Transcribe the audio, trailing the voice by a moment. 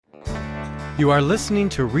You are listening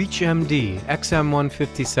to ReachMD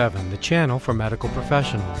XM157, the channel for medical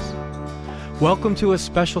professionals. Welcome to a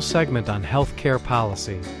special segment on healthcare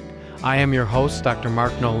policy. I am your host, Dr.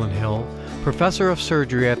 Mark Nolan Hill, professor of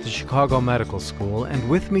surgery at the Chicago Medical School, and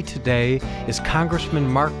with me today is Congressman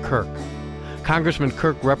Mark Kirk. Congressman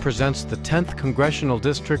Kirk represents the 10th Congressional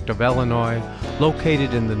District of Illinois,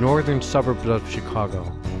 located in the northern suburbs of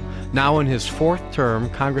Chicago. Now in his fourth term,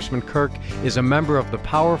 Congressman Kirk is a member of the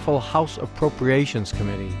powerful House Appropriations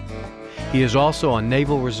Committee. He is also a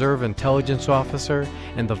Naval Reserve Intelligence Officer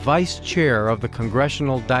and the Vice Chair of the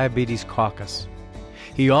Congressional Diabetes Caucus.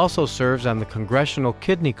 He also serves on the Congressional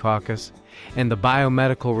Kidney Caucus and the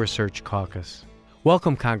Biomedical Research Caucus.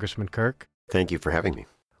 Welcome, Congressman Kirk. Thank you for having me.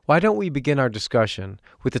 Why don't we begin our discussion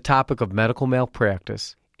with the topic of medical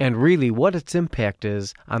malpractice and really what its impact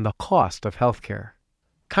is on the cost of health care?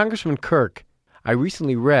 Congressman Kirk, I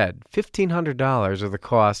recently read $1,500 of the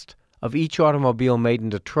cost of each automobile made in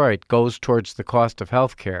Detroit goes towards the cost of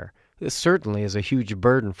health care. This certainly is a huge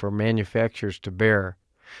burden for manufacturers to bear.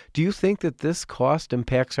 Do you think that this cost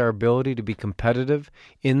impacts our ability to be competitive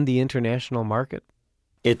in the international market?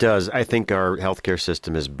 It does. I think our healthcare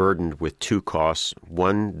system is burdened with two costs,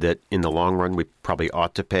 one that in the long run we probably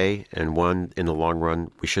ought to pay, and one in the long run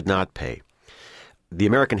we should not pay. The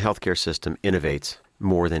American healthcare system innovates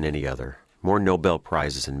more than any other. More Nobel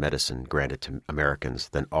Prizes in medicine granted to Americans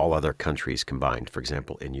than all other countries combined, for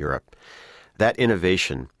example, in Europe. That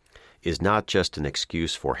innovation is not just an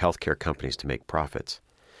excuse for healthcare companies to make profits.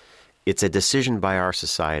 It's a decision by our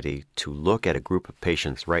society to look at a group of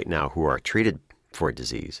patients right now who are treated for a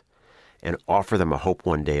disease and offer them a hope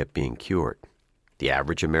one day of being cured. The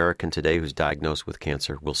average American today who's diagnosed with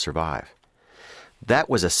cancer will survive. That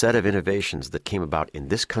was a set of innovations that came about in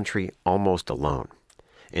this country almost alone.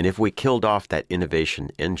 And if we killed off that innovation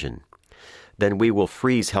engine, then we will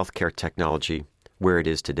freeze healthcare technology where it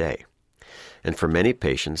is today. And for many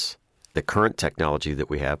patients, the current technology that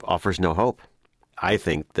we have offers no hope. I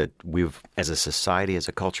think that we've, as a society, as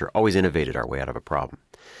a culture, always innovated our way out of a problem.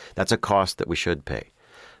 That's a cost that we should pay.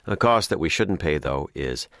 The cost that we shouldn't pay, though,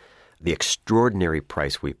 is the extraordinary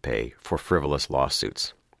price we pay for frivolous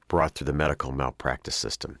lawsuits brought through the medical malpractice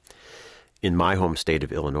system. In my home state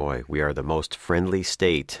of Illinois, we are the most friendly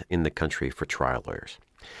state in the country for trial lawyers.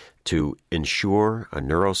 To insure a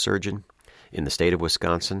neurosurgeon in the state of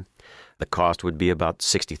Wisconsin, the cost would be about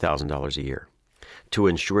 $60,000 a year. To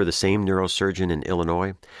insure the same neurosurgeon in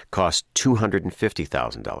Illinois costs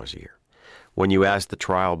 $250,000 a year. When you ask the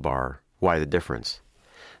trial bar why the difference,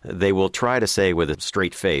 they will try to say with a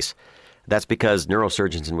straight face, that's because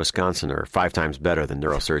neurosurgeons in Wisconsin are 5 times better than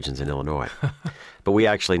neurosurgeons in Illinois. But we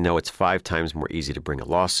actually know it's 5 times more easy to bring a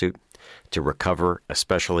lawsuit, to recover,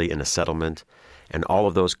 especially in a settlement, and all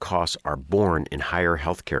of those costs are borne in higher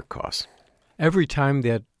healthcare costs. Every time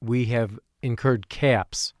that we have incurred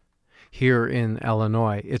caps here in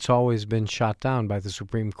Illinois, it's always been shot down by the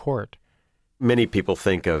Supreme Court. Many people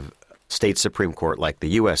think of state Supreme Court like the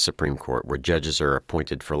U.S. Supreme Court, where judges are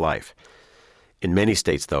appointed for life. In many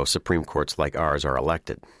states, though, Supreme Courts like ours are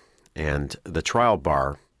elected, and the trial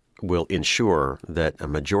bar will ensure that a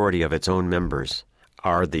majority of its own members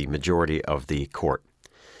are the majority of the court.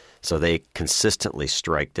 So they consistently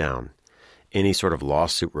strike down any sort of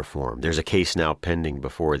lawsuit reform. There's a case now pending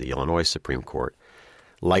before the Illinois Supreme Court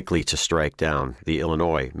likely to strike down the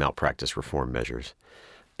Illinois malpractice reform measures.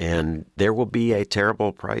 And there will be a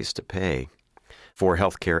terrible price to pay for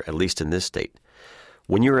health care, at least in this state.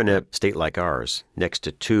 When you're in a state like ours, next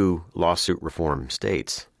to 2 lawsuit reform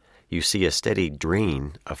states, you see a steady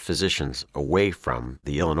drain of physicians away from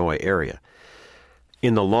the Illinois area.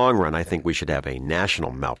 In the long run, I think we should have a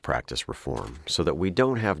national malpractice reform so that we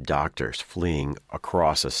don't have doctors fleeing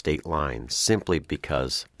across a state line simply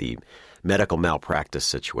because the medical malpractice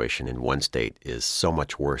situation in one state is so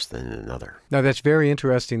much worse than in another. Now, that's very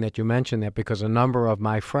interesting that you mentioned that because a number of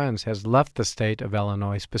my friends has left the state of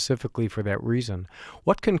Illinois specifically for that reason.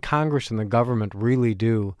 What can Congress and the government really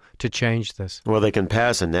do to change this? Well, they can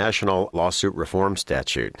pass a national lawsuit reform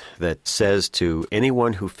statute that says to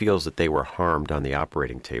anyone who feels that they were harmed on the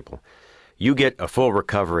operating table, you get a full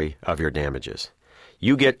recovery of your damages.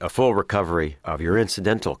 You get a full recovery of your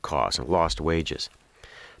incidental costs and lost wages.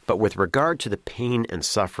 But with regard to the pain and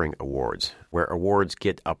suffering awards, where awards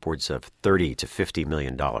get upwards of $30 to $50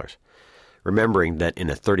 million, remembering that in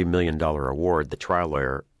a $30 million award, the trial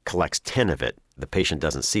lawyer collects 10 of it, the patient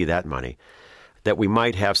doesn't see that money, that we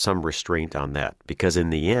might have some restraint on that. Because in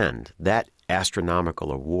the end, that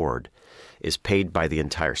astronomical award is paid by the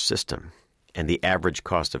entire system. And the average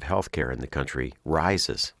cost of health care in the country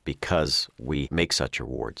rises because we make such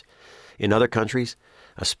awards. In other countries,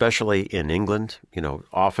 especially in England,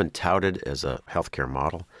 often touted as a healthcare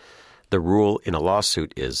model. The rule in a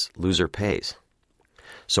lawsuit is loser pays.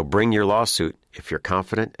 So bring your lawsuit if you're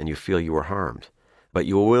confident and you feel you were harmed. But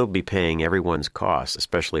you will be paying everyone's costs,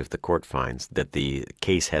 especially if the court finds that the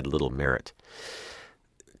case had little merit.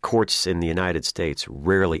 Courts in the United States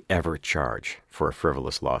rarely ever charge for a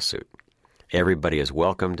frivolous lawsuit. Everybody is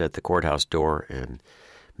welcomed at the courthouse door, and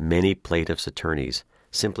many plaintiffs' attorneys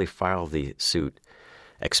simply file the suit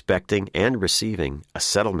expecting and receiving a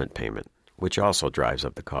settlement payment, which also drives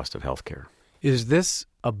up the cost of health care. Is this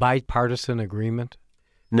a bipartisan agreement?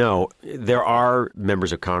 No, there are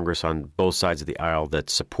members of Congress on both sides of the aisle that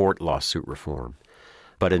support lawsuit reform.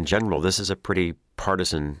 But in general, this is a pretty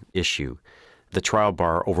partisan issue. The trial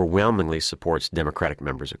bar overwhelmingly supports Democratic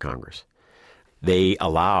members of Congress. They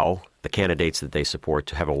allow the candidates that they support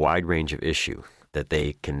to have a wide range of issue that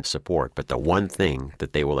they can support. But the one thing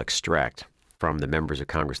that they will extract from the members of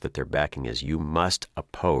Congress that they're backing is you must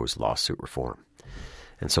oppose lawsuit reform.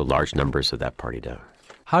 And so large numbers of that party do.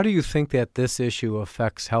 How do you think that this issue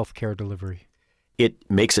affects health care delivery? It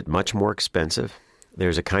makes it much more expensive.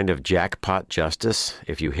 There's a kind of jackpot justice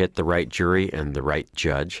if you hit the right jury and the right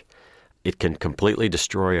judge. It can completely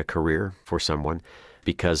destroy a career for someone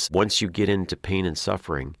because once you get into pain and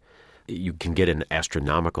suffering, you can get an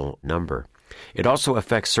astronomical number. It also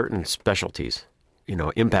affects certain specialties,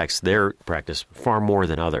 impacts their practice far more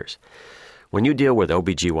than others. When you deal with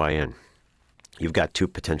OBGYN, you've got two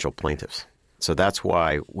potential plaintiffs. So that's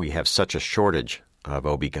why we have such a shortage of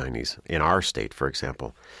OB-GYNs in our state, for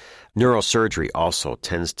example. Neurosurgery also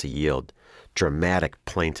tends to yield dramatic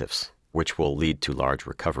plaintiffs, which will lead to large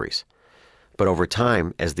recoveries. But over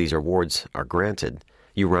time, as these awards are granted,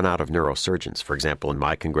 you run out of neurosurgeons. For example, in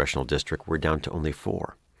my congressional district, we're down to only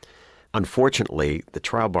 4. Unfortunately, the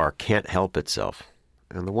trial bar can't help itself.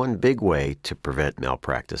 And the one big way to prevent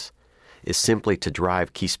malpractice is simply to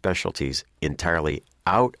drive key specialties entirely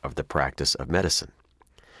out of the practice of medicine.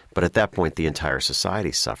 But at that point, the entire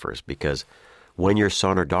society suffers because when your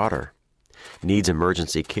son or daughter needs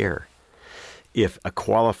emergency care, if a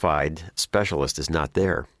qualified specialist is not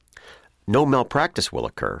there, no malpractice will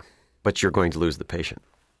occur, but you're going to lose the patient.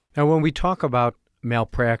 Now, when we talk about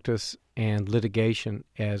malpractice and litigation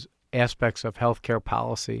as aspects of healthcare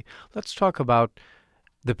policy, let's talk about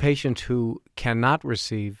the patient who cannot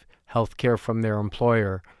receive health care from their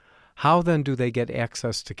employer. How then do they get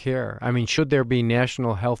access to care? I mean, should there be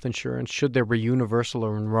national health insurance? Should there be universal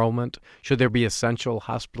enrollment? Should there be essential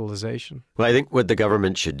hospitalization? Well, I think what the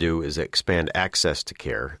government should do is expand access to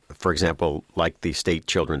care. For example, like the state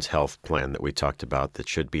children's health plan that we talked about that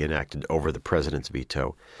should be enacted over the president's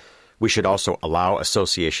veto. We should also allow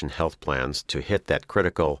association health plans to hit that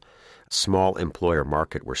critical small employer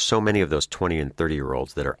market where so many of those 20 and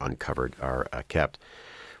 30-year-olds that are uncovered are kept.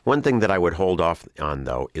 One thing that I would hold off on,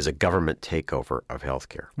 though, is a government takeover of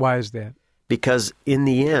healthcare. Why is that? Because in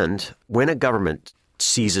the end, when a government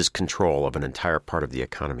seizes control of an entire part of the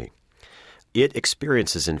economy, it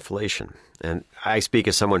experiences inflation. And I speak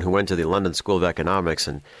as someone who went to the London School of Economics,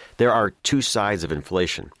 and there are two sides of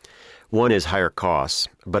inflation. One is higher costs,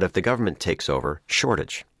 but if the government takes over,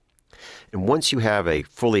 shortage. And once you have a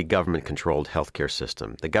fully government-controlled healthcare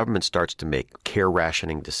system, the government starts to make care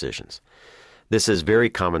rationing decisions. This is very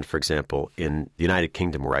common, for example, in the United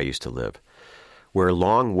Kingdom where I used to live, where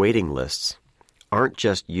long waiting lists aren't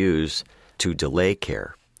just used to delay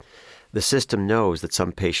care. The system knows that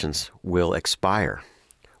some patients will expire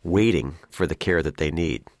waiting for the care that they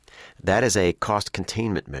need. That is a cost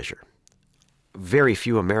containment measure. Very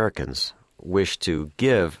few Americans wish to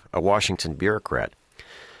give a Washington bureaucrat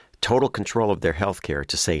total control of their health care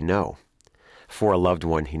to say no for a loved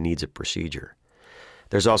one who needs a procedure.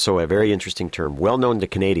 There's also a very interesting term, well known to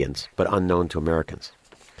Canadians, but unknown to Americans,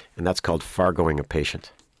 and that's called fargoing a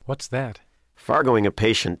patient. What's that? Fargoing a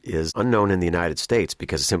patient is unknown in the United States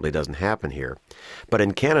because it simply doesn't happen here. But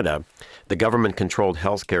in Canada, the government-controlled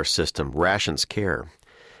healthcare system rations care.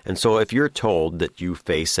 And so if you're told that you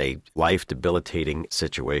face a life-debilitating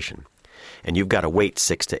situation and you've got to wait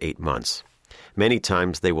 6 to 8 months, many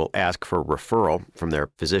times they will ask for a referral from their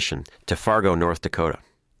physician to Fargo, North Dakota.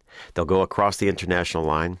 They'll go across the international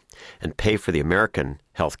line and pay for the American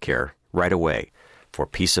health care right away for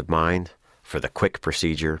peace of mind, for the quick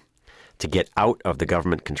procedure, to get out of the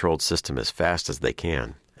government-controlled system as fast as they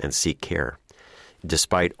can and seek care.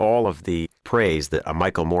 Despite all of the praise that a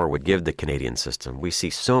Michael Moore would give the Canadian system, we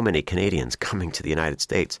see so many Canadians coming to the United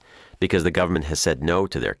States because the government has said no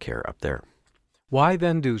to their care up there. Why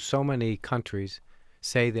then do so many countries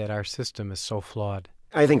say that our system is so flawed?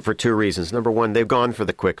 I think for 2 reasons. Number one, they've gone for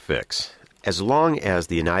the quick fix. As long as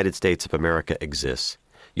the United States of America exists,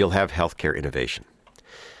 you'll have healthcare innovation.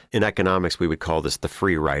 In economics, we would call this the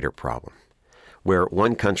free rider problem, where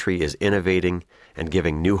one country is innovating and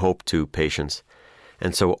giving new hope to patients,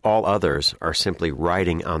 and so all others are simply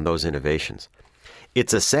riding on those innovations.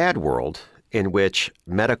 It's a sad world in which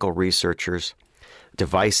medical researchers,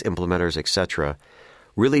 device implementers, etc.,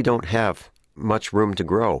 really don't have much room to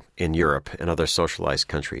grow in Europe and other socialized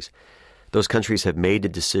countries. Those countries have made a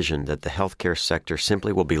decision that the healthcare sector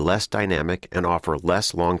simply will be less dynamic and offer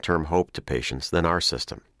less long-term hope to patients than our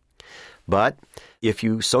system. But if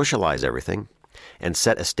you socialize everything and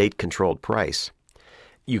set a state-controlled price,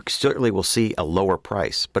 you certainly will see a lower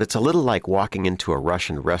price. But it's a little like walking into a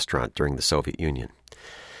Russian restaurant during the Soviet Union.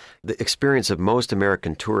 The experience of most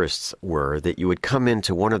American tourists were that you would come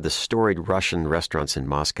into one of the storied Russian restaurants in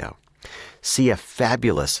Moscow, see a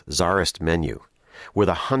fabulous Tsarist menu with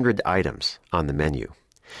 100 items on the menu.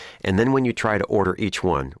 And then when you try to order each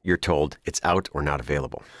one, you're told it's out or not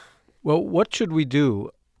available. Well, what should we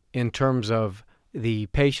do in terms of the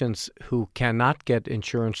patients who cannot get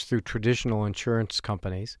insurance through traditional insurance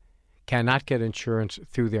companies, cannot get insurance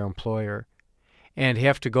through their employer, and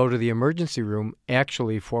have to go to the emergency room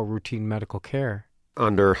actually for routine medical care?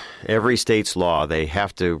 Under every state's law, they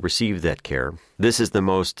have to receive that care. This is the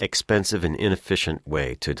most expensive and inefficient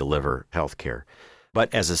way to deliver health care.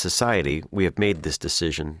 But as a society, we have made this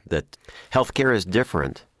decision that health care is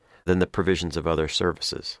different than the provisions of other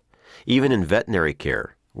services. Even in veterinary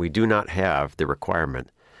care, we do not have the requirement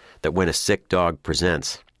that when a sick dog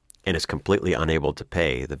presents and is completely unable to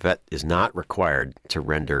pay, the vet is not required to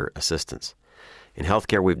render assistance. In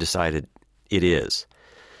healthcare, we've decided it is.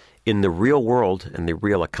 In the real world and the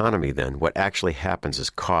real economy, then, what actually happens is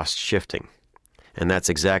cost shifting. And that's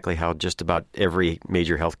exactly how just about every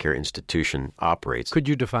major healthcare institution operates. Could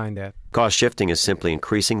you define that? Cost shifting is simply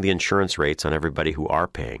increasing the insurance rates on everybody who are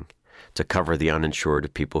paying to cover the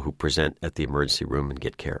uninsured people who present at the emergency room and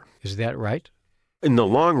get care. Is that right? In the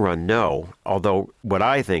long run, no. Although what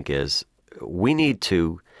I think is we need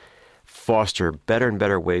to foster better and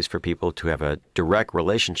better ways for people to have a direct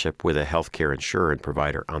relationship with a healthcare insurer and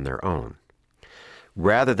provider on their own,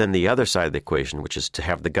 rather than the other side of the equation, which is to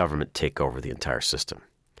have the government take over the entire system.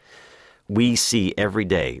 We see every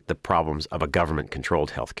day the problems of a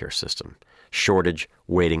government-controlled healthcare system: shortage,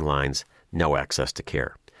 waiting lines, no access to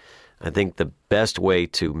care. I think the best way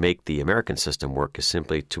to make the American system work is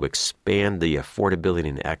simply to expand the affordability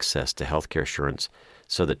and access to healthcare insurance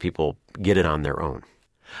so that people get it on their own.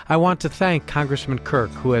 I want to thank Congressman Kirk,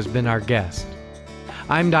 who has been our guest.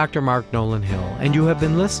 I'm Dr. Mark Nolan Hill, and you have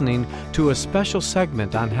been listening to a special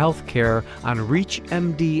segment on healthcare on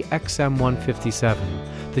ReachMD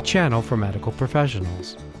XM157, the channel for medical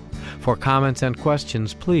professionals. For comments and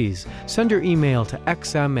questions, please send your email to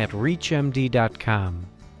xm@reachmd.com.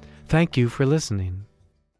 Thank you for listening.